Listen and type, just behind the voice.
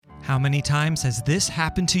How many times has this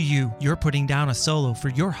happened to you? You're putting down a solo for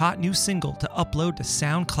your hot new single to upload to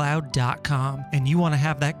SoundCloud.com, and you want to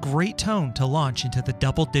have that great tone to launch into the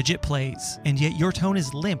double-digit plays. And yet your tone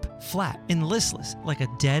is limp, flat, and listless like a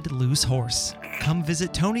dead, loose horse. Come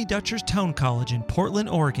visit Tony Dutcher's Tone College in Portland,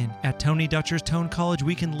 Oregon. At Tony Dutcher's Tone College,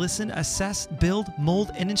 we can listen, assess, build,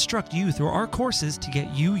 mold, and instruct you through our courses to get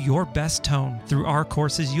you your best tone. Through our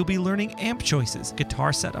courses, you'll be learning amp choices,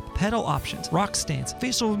 guitar setup, pedal options, rock stance,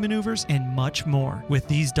 facial maneuvers, and much more. With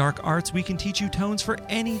these dark arts, we can teach you tones for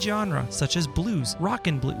any genre, such as blues, rock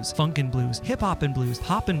and blues, funk and blues, hip-hop and blues,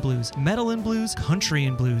 pop and blues, metal and blues, country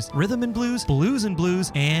and blues, rhythm and blues,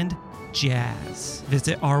 and jazz.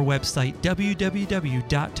 Visit our website,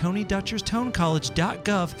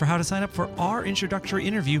 www.tonydutcherstonecollege.gov, for how to sign up for our introductory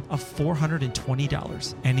interview of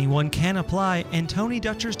 $420. Anyone can apply, and Tony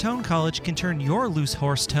Dutcher's Tone College can turn your loose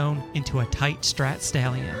horse tone into a tight Strat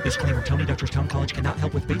stallion. Disclaimer: Tony Dutcher's Tone College cannot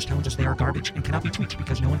help with bass tones as they are garbage and cannot be tweaked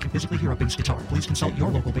because no one can physically hear a bass guitar. Please consult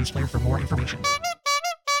your local bass player for more information.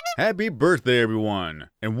 Happy birthday, everyone,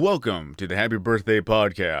 and welcome to the Happy Birthday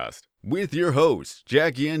Podcast with your hosts,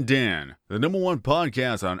 Jackie and Dan, the #1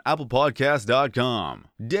 podcast on ApplePodcast.com,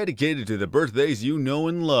 dedicated to the birthdays you know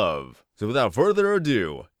and love. So without further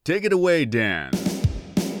ado, take it away, Dan.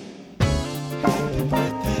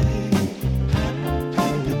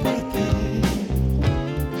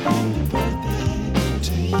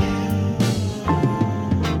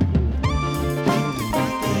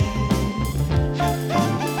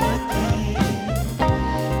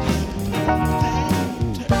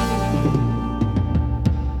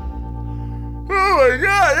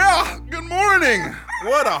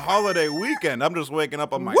 What a holiday weekend. I'm just waking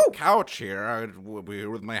up on my couch here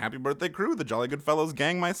with my happy birthday crew, the Jolly Good Fellows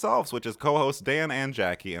gang myself, which is co-host Dan and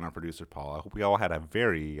Jackie and our producer Paul. I hope we all had a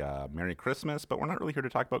very Merry Christmas, but we're not really here to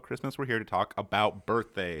talk about Christmas. We're here to talk about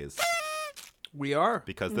birthdays. We are.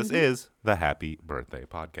 Because this is the Happy Birthday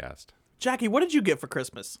Podcast. Jackie, what did you get for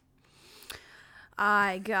Christmas?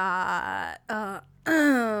 I got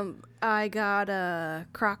a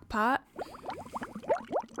crock pot.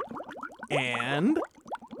 And?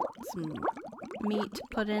 Some meat to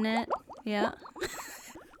put in it. Yeah.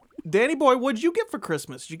 Danny boy, what'd you get for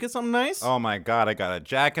Christmas? Did you get something nice? Oh my God, I got a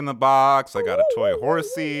Jack in the Box. I got a toy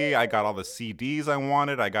horsey. I got all the CDs I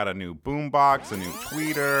wanted. I got a new boombox, a new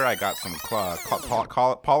tweeter. I got some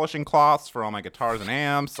polishing cloths for all my guitars and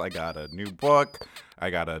amps. I got a new book. I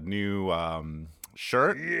got a new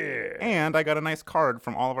shirt. Yeah. And I got a nice card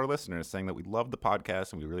from all of our listeners saying that we love the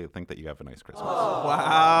podcast and we really think that you have a nice Christmas. Oh.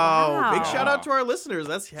 Wow. Big shout out to our listeners.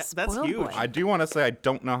 That's huge. Boy. I do want to say I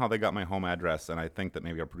don't know how they got my home address, and I think that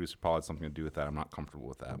maybe our producer Paul had something to do with that. I'm not comfortable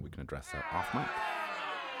with that. We can address that off mic.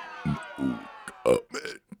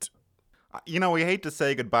 You know, we hate to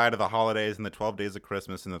say goodbye to the holidays and the 12 days of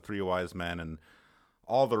Christmas and the Three Wise Men and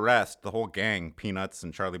all the rest, the whole gang, Peanuts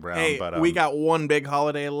and Charlie Brown. Hey, but we got one big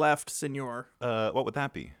holiday left, senor. What would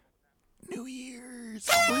that be? New Year's.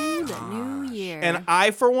 Ooh, the new year. And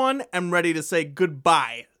I, for one, am ready to say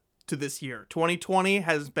goodbye to this year. 2020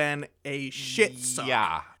 has been a shit suck.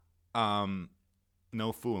 Yeah.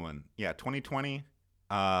 No fooling. Yeah, 2020,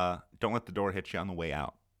 don't let the door hit you on the way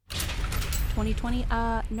out. 2020,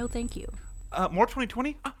 no thank you. More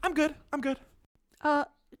 2020? I'm good.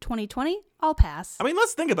 2020, I'll pass. I mean,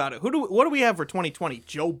 let's think about it. What do we have for 2020?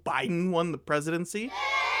 Joe Biden won the presidency?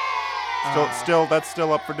 That's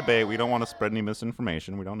still up for debate. We don't want to spread any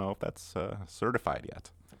misinformation. We don't know if that's certified yet.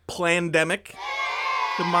 Plandemic.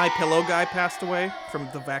 The My Pillow guy passed away from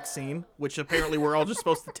the vaccine, which apparently we're all just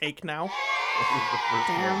supposed to take now.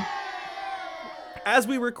 Damn. As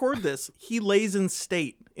we record this, he lays in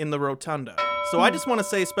state in the rotunda. So I just want to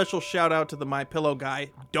say a special shout out to the My Pillow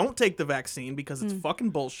guy. Don't take the vaccine because it's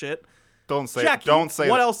fucking bullshit. Jackie,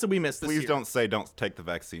 what else did we miss this year? Please don't say don't take the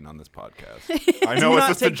vaccine on this podcast. I know it's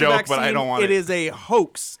just a joke, but I don't want it. It is a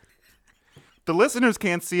hoax. The listeners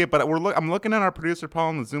can't see it, but I'm looking at our producer Paul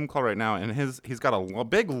on the Zoom call right now, and he's got a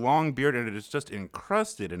big long beard, and it is just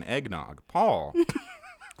encrusted in eggnog. Paul,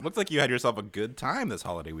 looks like you had yourself a good time this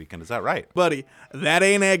holiday weekend. Is that right, buddy? That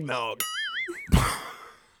ain't eggnog.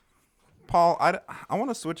 Paul, I want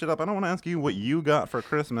to switch it up. I don't want to ask you what you got for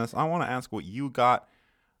Christmas. I want to ask what you got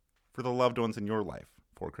for the loved ones in your life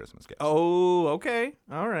for Christmas gifts. Oh, okay.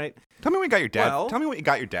 All right. Tell me what you got your dad. Well, Tell me what you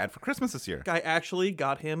got your dad for Christmas this year. I actually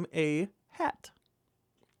got him a hat.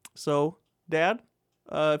 So, Dad,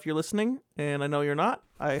 if you're listening, and I know you're not,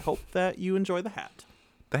 I hope that you enjoy the hat.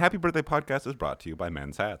 The Happy Birthday Podcast is brought to you by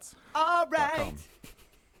Men's Hats. All right.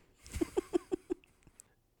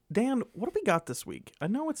 Dan, what do we got this week? I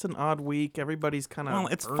know it's an odd week. Everybody's kind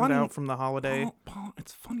of it's burned funny. out from the holiday. Paul,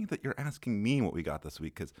 it's funny that you're asking me what we got this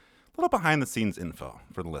week, because a little behind-the-scenes info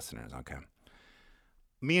for the listeners, okay?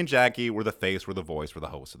 Me and Jackie were the face, we're the voice, we're the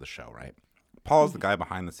host of the show, right? Paul's the guy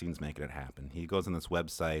behind the scenes making it happen. He goes on this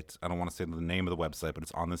website. I don't want to say the name of the website, but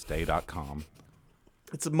it's onthisday.com.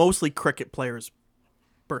 It's mostly cricket players'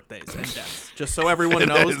 birthdays and deaths. Just so everyone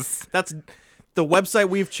knows, is. that's the website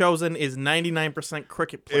we've chosen is 99%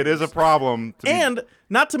 cricket players. It is a problem. And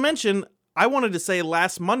not to mention, I wanted to say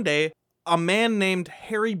last Monday, a man named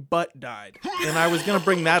Harry Butt died. And I was going to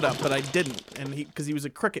bring that up, but I didn't. And because he was a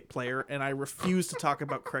cricket player, and I refused to talk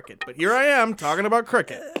about cricket. But here I am talking about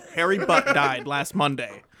cricket. Harry Butt died last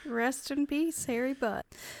Monday. Rest in peace, Harry Butt.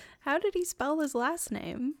 How did he spell his last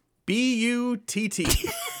name? B-U-T-T.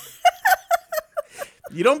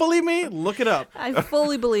 You don't believe me? Look it up. I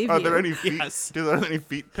fully believe you. Are there any feet? Yes. Are there any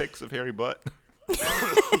feet pics of Harry Butt?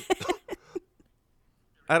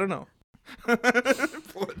 I don't know. Pull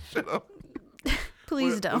that shit up.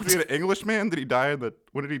 Please Was don't. he an Englishman? Did he die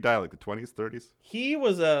when did he die? Like the 20s, 30s? He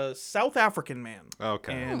was a South African man.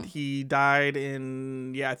 Okay. And he died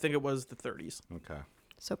in, I think it was the 30s. Okay.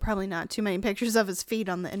 So probably not too many pictures of his feet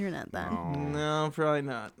on the internet then. No, probably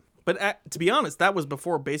not. But to be honest, that was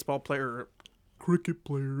before cricket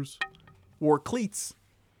players wore cleats.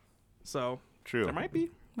 So True. there might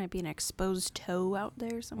be. Might be an exposed toe out there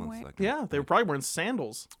One somewhere. second. Yeah, they were probably wearing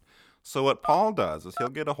sandals. So what Paul does is he'll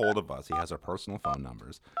get a hold of us. He has our personal phone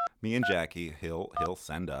numbers. Me and Jackie, he'll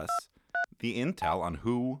send us the intel on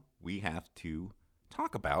who we have to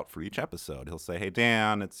talk about for each episode. He'll say, "Hey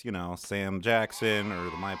Dan, it's Sam Jackson or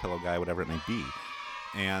the My Pillow guy, whatever it may be."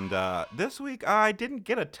 And this week I didn't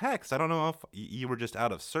get a text. I don't know if you were just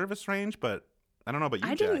out of service range, but I don't know about you.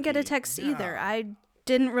 I didn't get a Jackie. text Yeah. either. I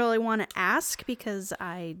didn't really want to ask because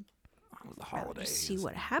I It was the rather holidays. see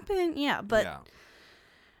what happened. Yeah, but yeah.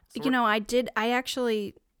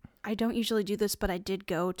 I don't usually do this, but I did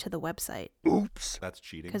go to the website Oops. That's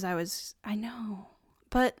cheating. because I know.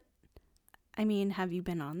 But I mean, have you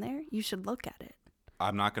been on there? You should look at it.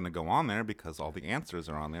 I'm not going to go on there because all the answers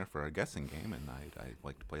are on there for our guessing game, and I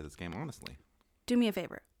like to play this game honestly. Do me a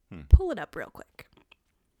favor. Pull it up real quick.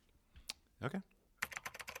 Okay.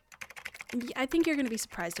 I think you're going to be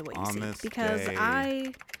surprised at what you On see this because day.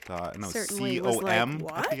 I No, certainly was like, COM at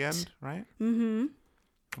what? the end, right? mm-hmm.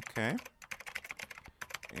 Okay.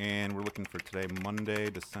 And we're looking for today, Monday,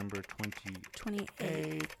 December 28th.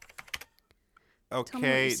 28.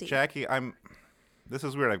 Okay, you see. Jackie, this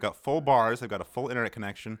is weird. I've got full bars. I've got a full internet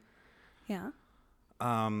connection. Yeah.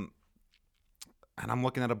 And I'm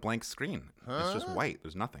looking at a blank screen. It's just white.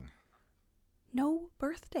 There's nothing. No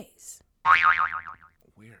birthdays.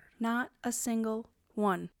 Weird. Not a single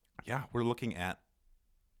one. Yeah, we're looking at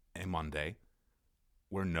a Monday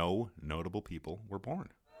where no notable people were born.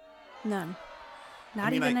 None.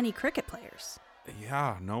 Not mean, even any cricket players.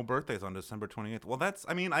 Yeah, no birthdays on December 28th. Well,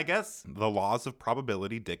 I guess the laws of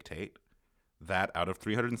probability dictate that out of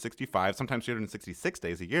 365, sometimes 366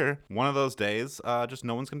 days a year, one of those days, just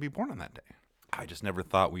no one's going to be born on that day. I just never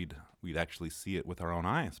thought we'd actually see it with our own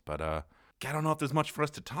eyes. But I don't know if there's much for us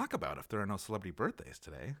to talk about if there are no celebrity birthdays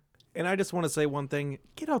today. And I just want to say one thing.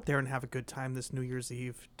 Get out there and have a good time this New Year's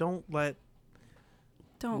Eve. Don't let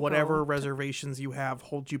whatever go reservations you have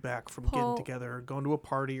hold you back from Paul- getting together, going to a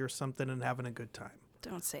party or something and having a good time.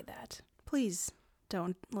 Don't say that. Please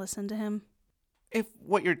don't listen to him. If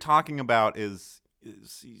what you're talking about is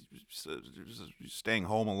staying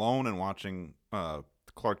home alone and watching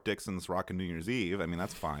Clark Dixon's Rockin' New Year's Eve, I mean,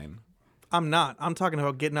 that's fine. I'm not. I'm talking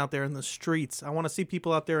about getting out there in the streets. I want to see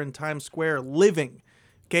people out there in Times Square living,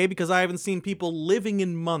 okay? Because I haven't seen people living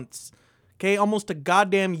in months, okay? Almost a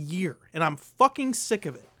goddamn year. And I'm fucking sick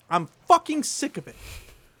of it. I'm fucking sick of it.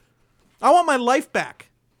 I want my life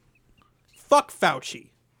back. Fuck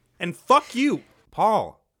Fauci. And fuck you.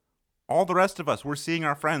 Paul, all the rest of us, we're seeing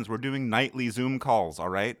our friends. We're doing nightly Zoom calls, all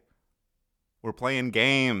right? We're playing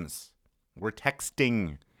games. We're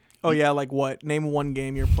texting. Oh, yeah, like what? Name one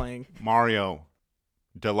game you're playing. Mario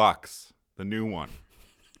Deluxe, the new one.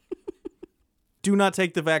 Do not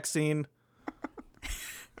take the vaccine.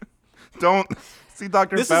 Don't see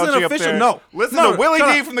Dr. This Fauci is an up official. there. No. Listen No, to Willie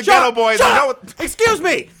shut D up. from the Shut Ghetto up. Boys. Shut You know up. what- Excuse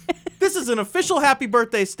me. This is an official happy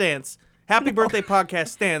birthday stance. Happy birthday podcast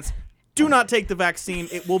stance. Do not take the vaccine.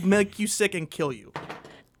 It will make you sick and kill you.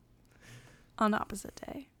 On opposite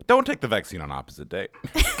day. Don't take the vaccine on opposite day.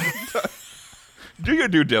 Do your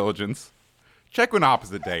due diligence. Check when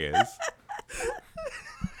opposite day is.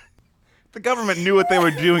 The government knew what they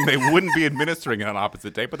were doing. They wouldn't be administering it on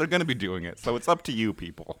opposite day, but they're going to be doing it. So it's up to you,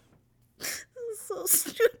 people. So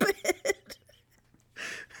stupid.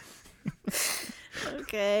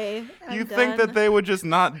 Okay. You think that they would just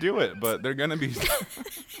not do it, but they're going to be...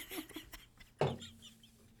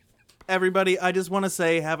 Everybody, I just want to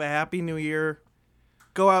say have a happy new year.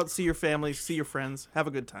 Go out, see your family, see your friends. Have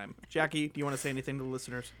a good time. Jackie, do you want to say anything to the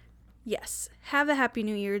listeners? Yes. Have a happy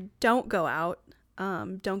new year. Don't go out.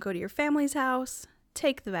 Don't go to your family's house.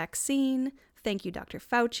 Take the vaccine. Thank you, Dr.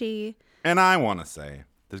 Fauci. And I want to say,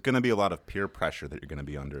 there's going to be a lot of peer pressure that you're going to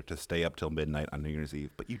be under to stay up till midnight on New Year's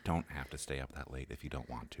Eve, but you don't have to stay up that late if you don't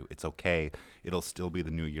want to. It's okay. It'll still be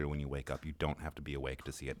the new year when you wake up. You don't have to be awake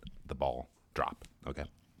to see the ball drop, okay?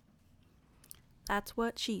 That's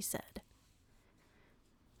what she said.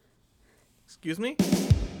 Excuse me?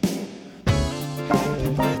 Happy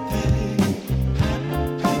birthday